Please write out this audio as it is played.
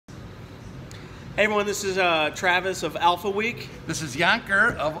Hey everyone, this is Travis of Alpha Week. This is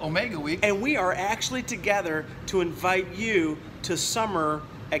Yonker of Omega Week. And we are actually together to invite you to summer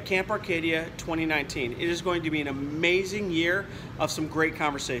at Camp Arcadia 2019. It is going to be an amazing year of some great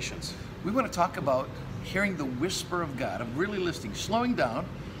conversations. We want to talk about hearing the whisper of God, of really listening, slowing down,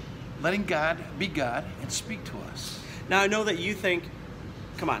 letting God be God and speak to us. Now I know that you think,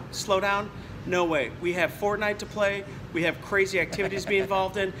 come on, slow down. No way. We have Fortnite to play. We have crazy activities to be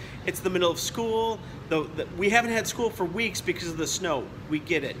involved in. It's the middle of school. We haven't had school for weeks because of the snow. We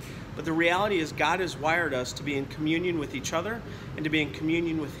get it. But the reality is God has wired us to be in communion with each other and to be in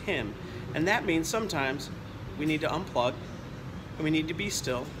communion with Him. And that means sometimes we need to unplug and we need to be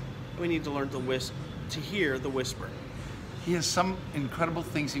still and we need to learn to hear the whisper. He has some incredible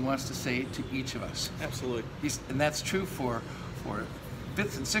things He wants to say to each of us. Absolutely. And that's true for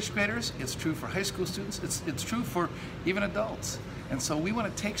 5th and 6th graders, it's true for high school students, it's true for even adults. And so we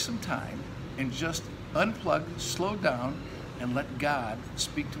want to take some time and just unplug, slow down, and let God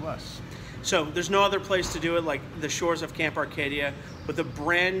speak to us. So there's no other place to do it like the shores of Camp Arcadia, with a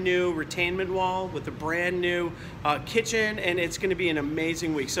brand new retainment wall, with a brand new kitchen, and it's going to be an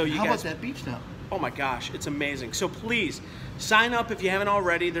amazing week. So How about that beach now? Oh my gosh, it's amazing. So please, sign up if you haven't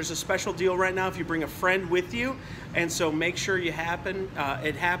already. There's a special deal right now if you bring a friend with you. And so make sure it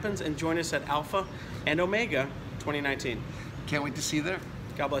happens and join us at Alpha and Omega 2019. Can't wait to see you there.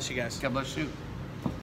 God bless you guys. God bless you.